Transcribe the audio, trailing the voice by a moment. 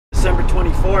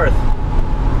December 24th.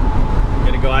 I'm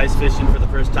gonna go ice fishing for the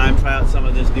first time, try out some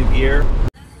of this new gear.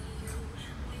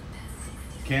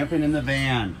 Camping in the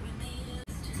van.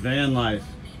 Van life.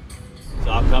 It's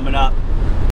all coming up.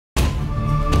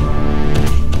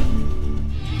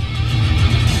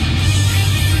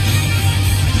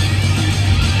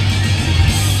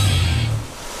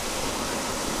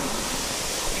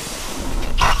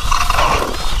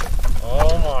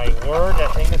 Oh my word,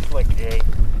 that thing is slick, Jake.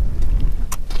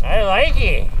 I like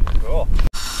it. Cool.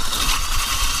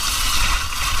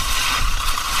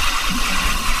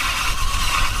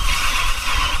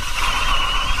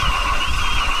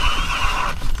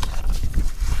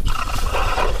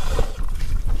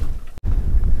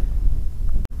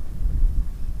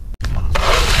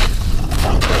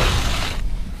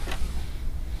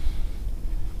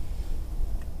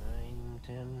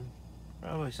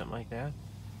 Probably something like that.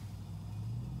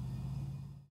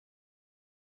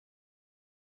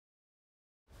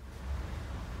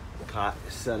 Cot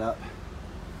is set up.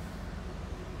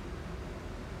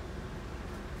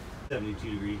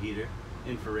 72-degree heater,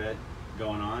 infrared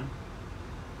going on.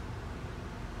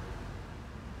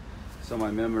 So my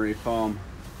memory foam,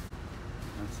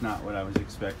 that's not what I was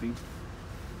expecting.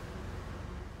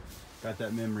 Got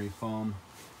that memory foam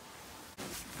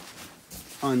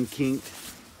unkinked,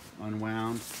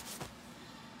 unwound.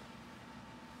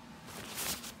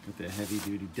 Got that heavy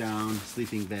duty down,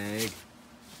 sleeping bag,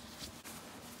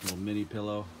 little mini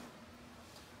pillow.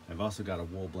 I've also got a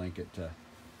wool blanket to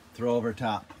throw over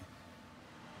top.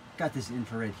 Got this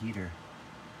infrared heater.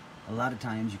 A lot of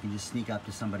times you can just sneak up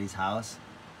to somebody's house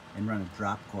and run a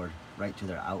drop cord right to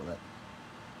their outlet.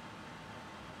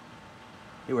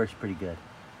 It works pretty good.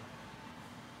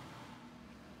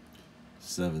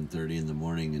 7:30 in the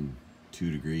morning and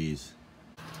 2 degrees.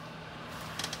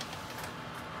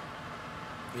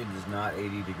 It is not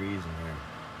 80 degrees in here.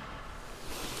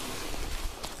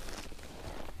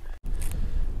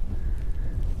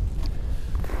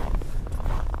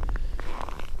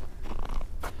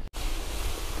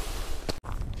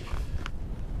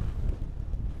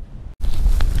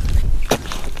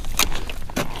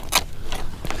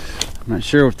 I'm not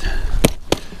sure what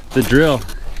the drill.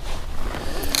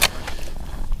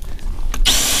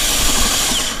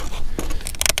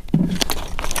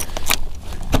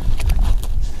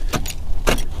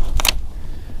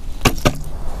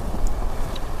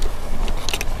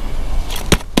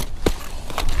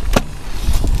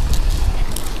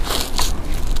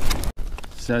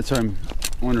 So that's why I'm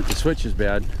wondering if the switch is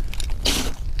bad.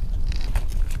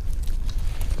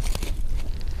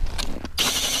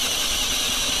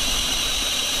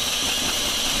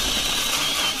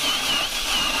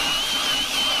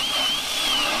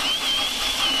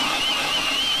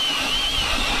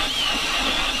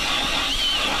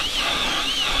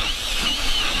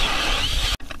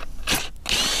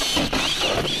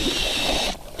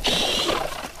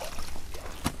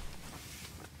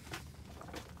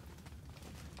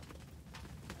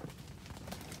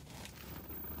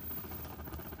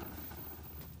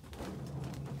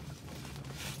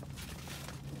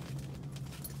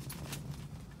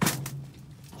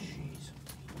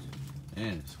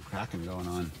 Man, there's some cracking going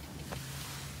on.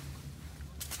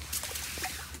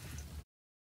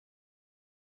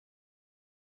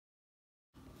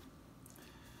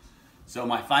 So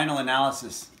my final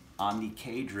analysis on the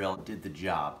Kdrill did the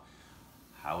job.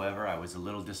 However, I was a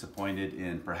little disappointed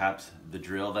in perhaps the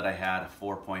drill that I had, a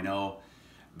 4.0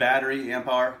 battery amp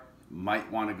hour.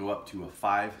 Might want to go up to a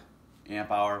 5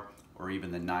 amp hour or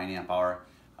even the 9 amp hour.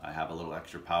 I have a little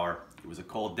extra power. It was a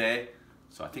cold day,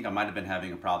 so I think I might have been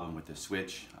having a problem with the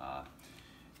switch.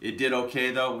 It did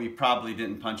okay though. We probably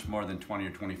didn't punch more than 20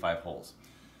 or 25 holes.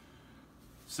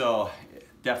 So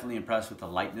definitely impressed with the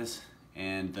lightness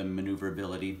and the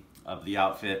maneuverability of the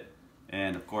outfit.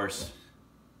 And of course,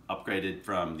 upgraded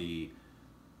from the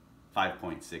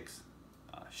 5.6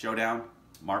 Showdown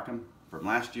Marcum from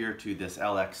last year to this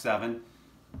LX7.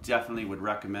 Definitely would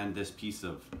recommend this piece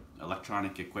of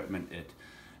electronic equipment. It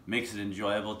makes it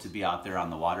enjoyable to be out there on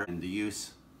the water, and the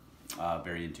use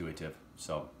very intuitive.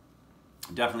 So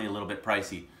definitely a little bit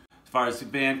pricey. As far as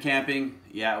van camping,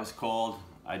 yeah, it was cold.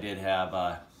 I did have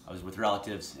I was with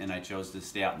relatives and I chose to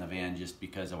stay out in the van just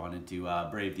because I wanted to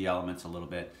brave the elements a little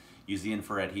bit. Use the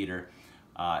infrared heater.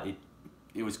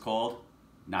 It was cold,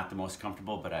 not the most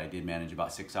comfortable, but I did manage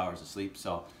about 6 hours of sleep,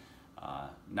 so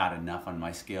not enough on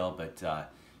my scale, but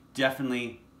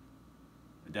definitely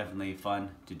fun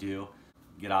to do.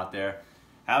 Get out there,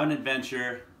 have an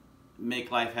adventure,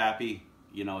 make life happy.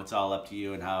 You know, it's all up to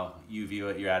you and how you view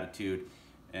it, your attitude,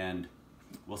 and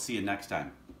we'll see you next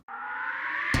time.